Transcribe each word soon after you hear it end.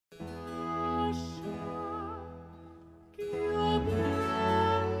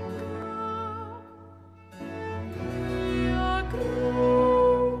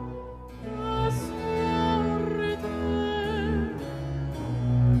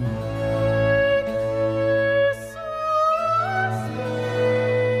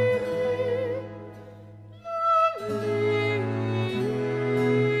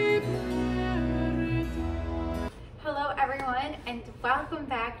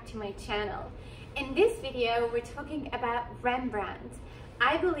back to my channel. In this video, we're talking about Rembrandt.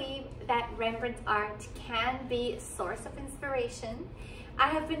 I believe that Rembrandt's art can be a source of inspiration. I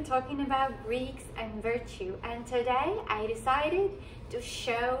have been talking about Greeks and virtue, and today I decided to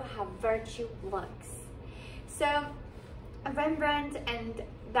show how virtue looks. So Rembrandt and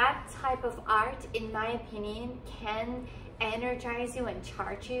that type of art, in my opinion, can energize you and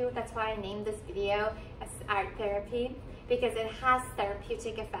charge you. That's why I named this video as art therapy, because it has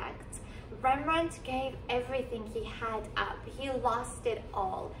therapeutic effects. Rembrandt gave everything he had up. He lost it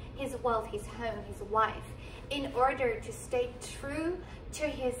all, his wealth, his home, his wife, in order to stay true to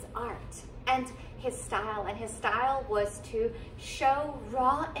his art and his style. And his style was to show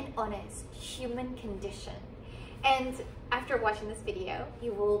raw and honest human condition. And after watching this video,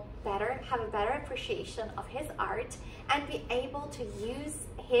 you will have a better appreciation of his art and be able to use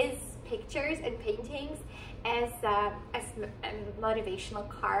his pictures and paintings as motivational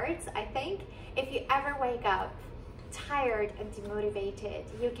cards. I think if you ever wake up tired and demotivated,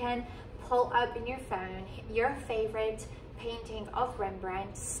 you can pull up in your phone your favorite painting of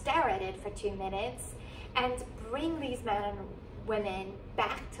Rembrandt, stare at it for 2 minutes, and bring these men and women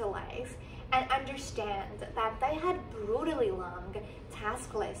back to life and understand that they had brutally long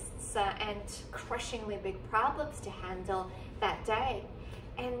task lists and crushingly big problems to handle that day.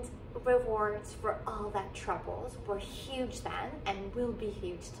 And rewards for all that troubles were huge then and will be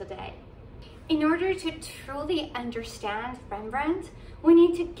huge today. In order to truly understand Rembrandt, we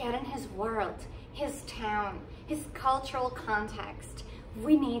need to get in his world, his town, his cultural context.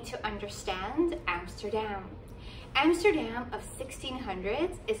 We need to understand Amsterdam. Amsterdam of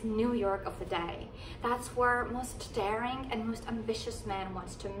 1600s is New York of the day. That's where most daring and most ambitious man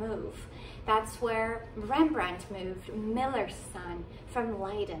wants to move. That's where Rembrandt moved, Miller's son, from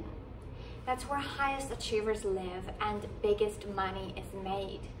Leiden. That's where highest achievers live and biggest money is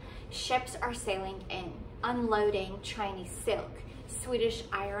made. Ships are sailing in, unloading Chinese silk, Swedish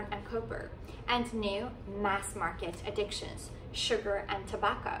iron and copper, and new mass market addictions, sugar and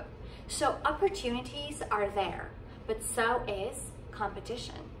tobacco. So opportunities are there, but so is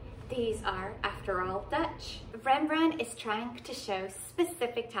competition. These are, after all, Dutch. Rembrandt is trying to show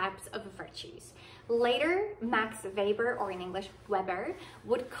specific types of virtues. Later, Max Weber, or in English, Weber,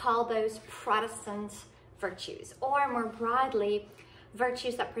 would call those Protestant virtues, or more broadly,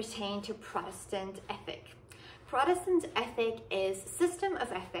 virtues that pertain to Protestant ethic. Protestant ethic is a system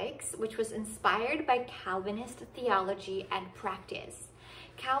of ethics which was inspired by Calvinist theology and practice.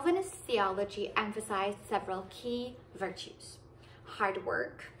 Calvinist theology emphasized several key virtues: hard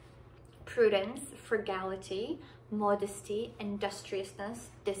work, prudence, frugality, modesty, industriousness,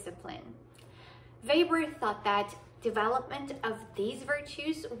 discipline. Weber thought that development of these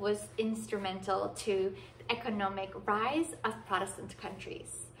virtues was instrumental to the economic rise of Protestant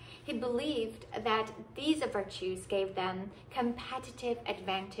countries. He believed that these virtues gave them competitive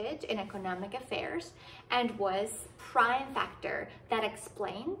advantage in economic affairs and was prime factor that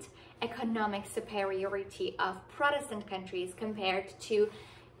explained economic superiority of Protestant countries compared to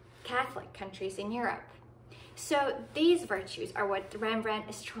Catholic countries in Europe. So these virtues are what Rembrandt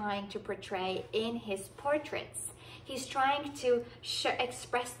is trying to portray in his portraits. He's trying to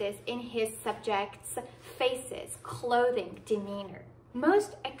express this in his subjects' faces, clothing, demeanor.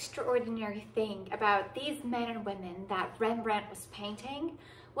 Most extraordinary thing about these men and women that Rembrandt was painting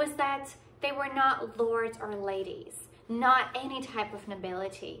was that they were not lords or ladies, not any type of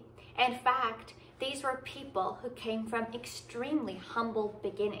nobility. In fact, these were people who came from extremely humble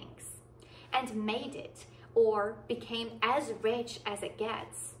beginnings and made it, or became as rich as it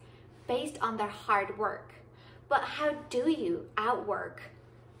gets, based on their hard work. But how do you outwork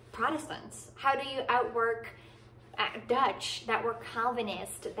Protestants? How do you outwork Dutch that were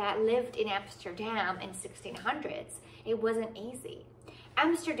Calvinist that lived in Amsterdam in 1600s? It wasn't easy.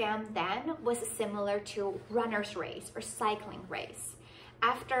 Amsterdam then was similar to runner's race or cycling race.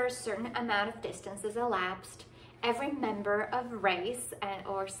 After a certain amount of distance is elapsed, every member of race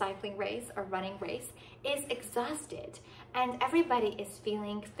or cycling race or running race is exhausted, and everybody is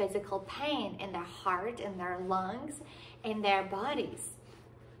feeling physical pain in their heart, in their lungs, in their bodies.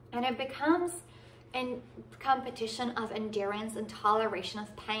 And it becomes a competition of endurance and toleration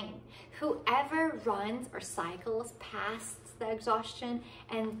of pain. Whoever runs or cycles past the exhaustion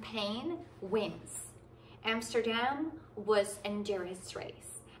and pain wins. Amsterdam was endurance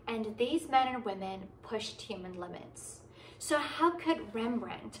race, and these men and women pushed human limits. So how could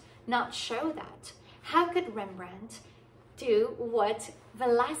Rembrandt not show that? How could Rembrandt do what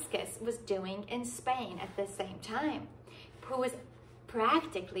Velázquez was doing in Spain at the same time, who was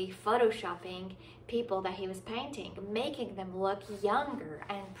practically photoshopping people that he was painting, making them look younger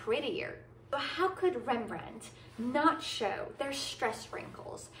and prettier. But how could Rembrandt not show their stress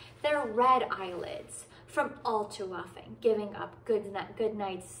wrinkles, their red eyelids, from all too often giving up good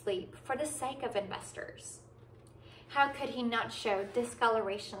night's sleep for the sake of investors? How could he not show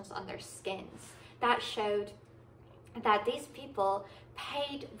discolorations on their skins that showed that these people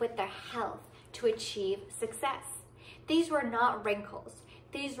paid with their health to achieve success? These were not wrinkles,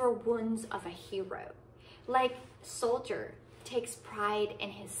 these were wounds of a hero. Like soldier takes pride in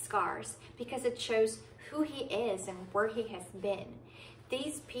his scars because it shows who he is and where he has been.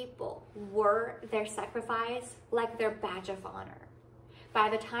 These people wore their sacrifice like their badge of honor. By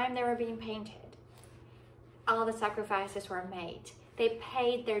the time they were being painted, all the sacrifices were made. They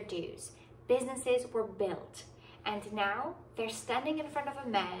paid their dues. Businesses were built. And now they're standing in front of a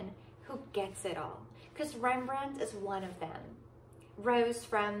man who gets it all. Because Rembrandt is one of them. Rose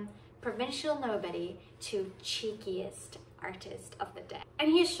from provincial nobody to cheekiest artist of the day.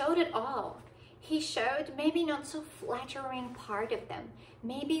 And he showed it all. He showed maybe not so flattering part of them,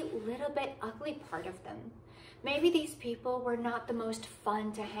 maybe a little bit ugly part of them. Maybe these people were not the most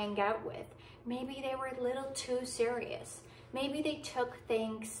fun to hang out with. Maybe they were a little too serious. Maybe they took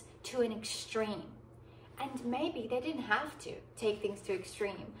things to an extreme. And maybe they didn't have to take things to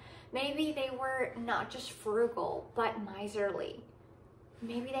extreme. Maybe they were not just frugal, but miserly.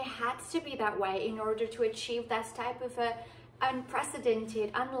 Maybe they had to be that way in order to achieve that type of a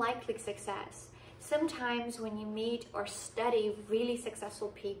unprecedented, unlikely success. Sometimes when you meet or study really successful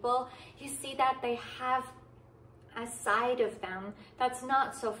people, you see that they have a side of them that's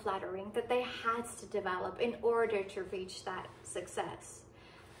not so flattering, that they had to develop in order to reach that success.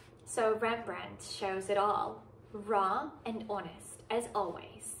 So Rembrandt shows it all, raw and honest, as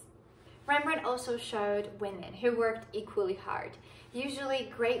always. Rembrandt also showed women who worked equally hard.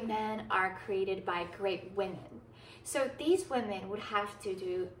 Usually great men are created by great women. So these women would have to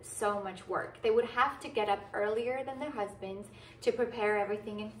do so much work. They would have to get up earlier than their husbands to prepare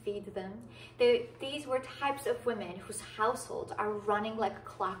everything and feed them. These were types of women whose households are running like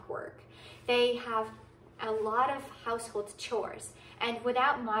clockwork. They have a lot of household chores, and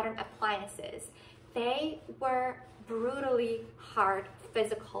without modern appliances, they were brutally hard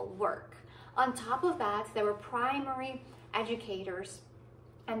physical work. On top of that, they were primary educators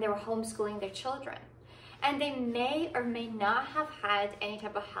and they were homeschooling their children. And they may or may not have had any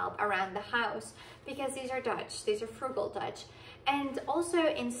type of help around the house because these are Dutch, these are frugal Dutch. And also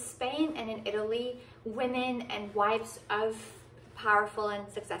in Spain and in Italy, women and wives of powerful and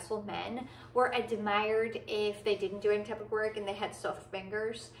successful men were admired if they didn't do any type of work and they had soft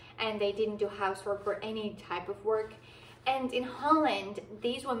fingers and they didn't do housework or any type of work. And in Holland,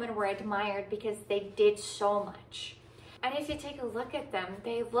 these women were admired because they did so much. And if you take a look at them,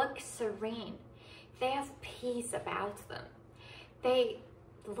 they look serene. They have peace about them. They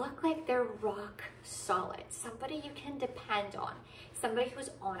look like they're rock solid, somebody you can depend on, somebody who's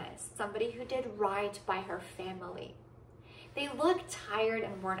honest, somebody who did right by her family. They look tired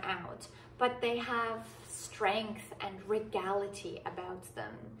and worn out, but they have strength and regality about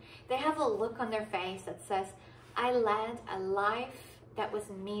them. They have a look on their face that says, I led a life that was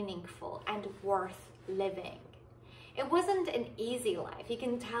meaningful and worth living. It wasn't an easy life. You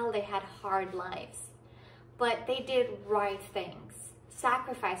can tell they had hard lives, but they did right things.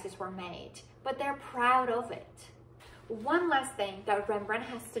 Sacrifices were made, but they're proud of it. One last thing that Rembrandt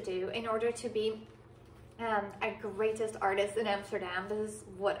has to do in order to be a greatest artist in Amsterdam, this is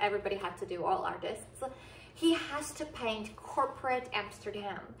what everybody had to do, all artists, he has to paint corporate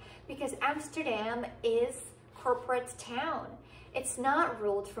Amsterdam, because Amsterdam is corporate town. It's not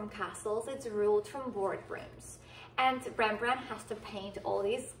ruled from castles, it's ruled from boardrooms. And Rembrandt has to paint all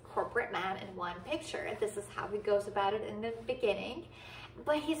these corporate men in one picture. This is how he goes about it in the beginning.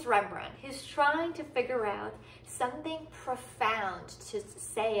 But he's Rembrandt. He's trying to figure out something profound to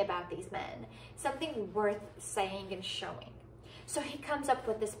say about these men, something worth saying and showing. So he comes up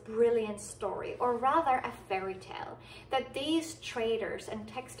with this brilliant story, or rather a fairy tale, that these traders and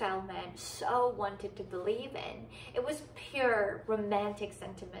textile men so wanted to believe in. It was pure romantic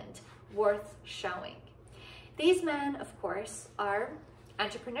sentiment worth showing. These men, of course, are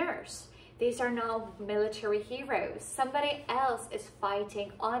entrepreneurs. These are not military heroes. Somebody else is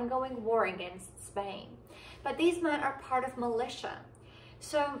fighting ongoing war against Spain. But these men are part of militia.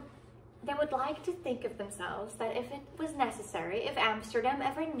 So they would like to think of themselves that if it was necessary, if Amsterdam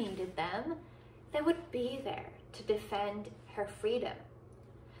ever needed them, they would be there to defend her freedom.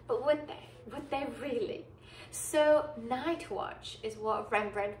 But would they? Would they really? So Night Watch is what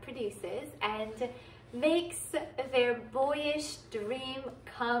Rembrandt produces, and makes their boyish dream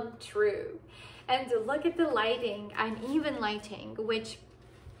come true. And look at the lighting, uneven lighting, which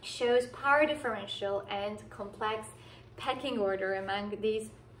shows power differential and complex pecking order among these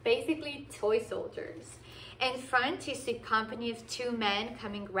basically toy soldiers. In front, you see a company of two men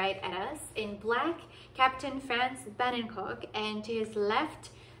coming right at us. In black, Captain Franz Bannenkock, and to his left,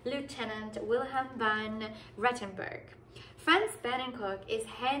 Lieutenant Wilhelm van Rettenberg. Franz Bannenkock is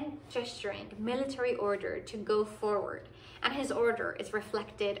hand gesturing military order to go forward, and his order is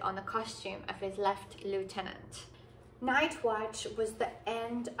reflected on the costume of his left lieutenant. Night Watch was the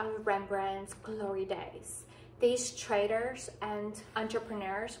end of Rembrandt's glory days. These traders and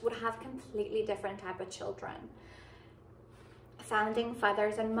entrepreneurs would have completely different type of children. Founding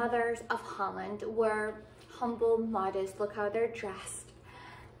fathers and mothers of Holland were humble, modest, look how they're dressed,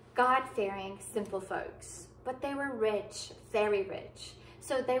 God-fearing, simple folks. But they were rich, very rich.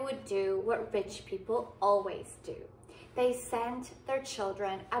 So they would do what rich people always do. They sent their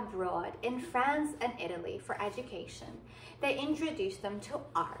children abroad in France and Italy for education. They introduced them to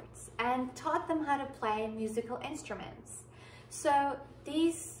arts and taught them how to play musical instruments. So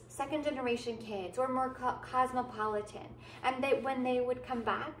these second generation kids were more cosmopolitan, and when they would come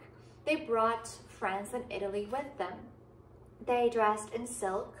back, they brought France and Italy with them. They dressed in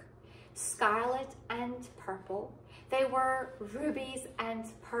silk, scarlet and purple. They wore rubies and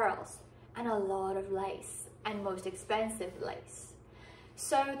pearls and a lot of lace, and most expensive lace.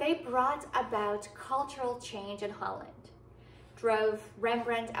 So they brought about cultural change in Holland, drove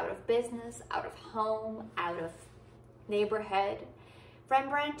Rembrandt out of business, out of home, out of neighborhood.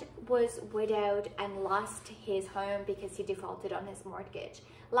 Rembrandt was widowed and lost his home because he defaulted on his mortgage.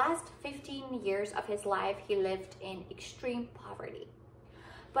 Last 15 years of his life, he lived in extreme poverty.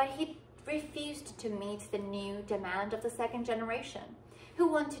 But he refused to meet the new demand of the second generation, who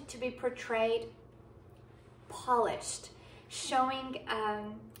wanted to be portrayed polished, showing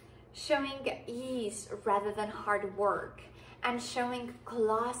ease rather than hard work, and showing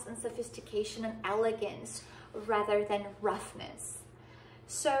gloss and sophistication and elegance rather than roughness.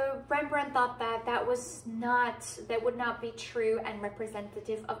 So Rembrandt thought that would not be true and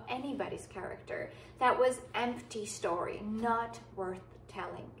representative of anybody's character. That was empty story, not worth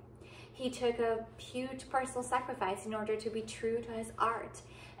telling. He took a huge personal sacrifice in order to be true to his art.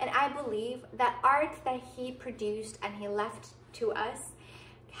 And I believe that art that he produced and he left to us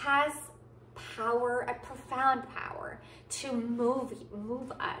has power, a profound power, to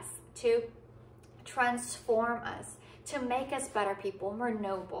move us, to transform us, to make us better people, more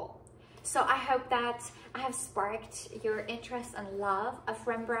noble. So I hope that I have sparked your interest and love of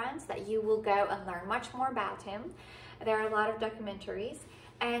Rembrandt, that you will go and learn much more about him. There are a lot of documentaries.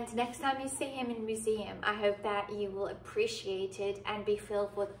 And next time you see him in a museum, I hope that you will appreciate it and be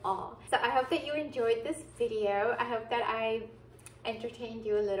filled with awe. So I hope that you enjoyed this video. I hope that I entertained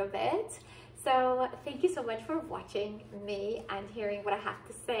you a little bit. So thank you so much for watching me and hearing what I have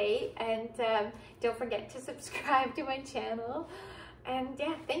to say. And don't forget to subscribe to my channel. And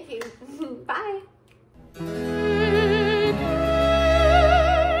yeah, thank you. Bye.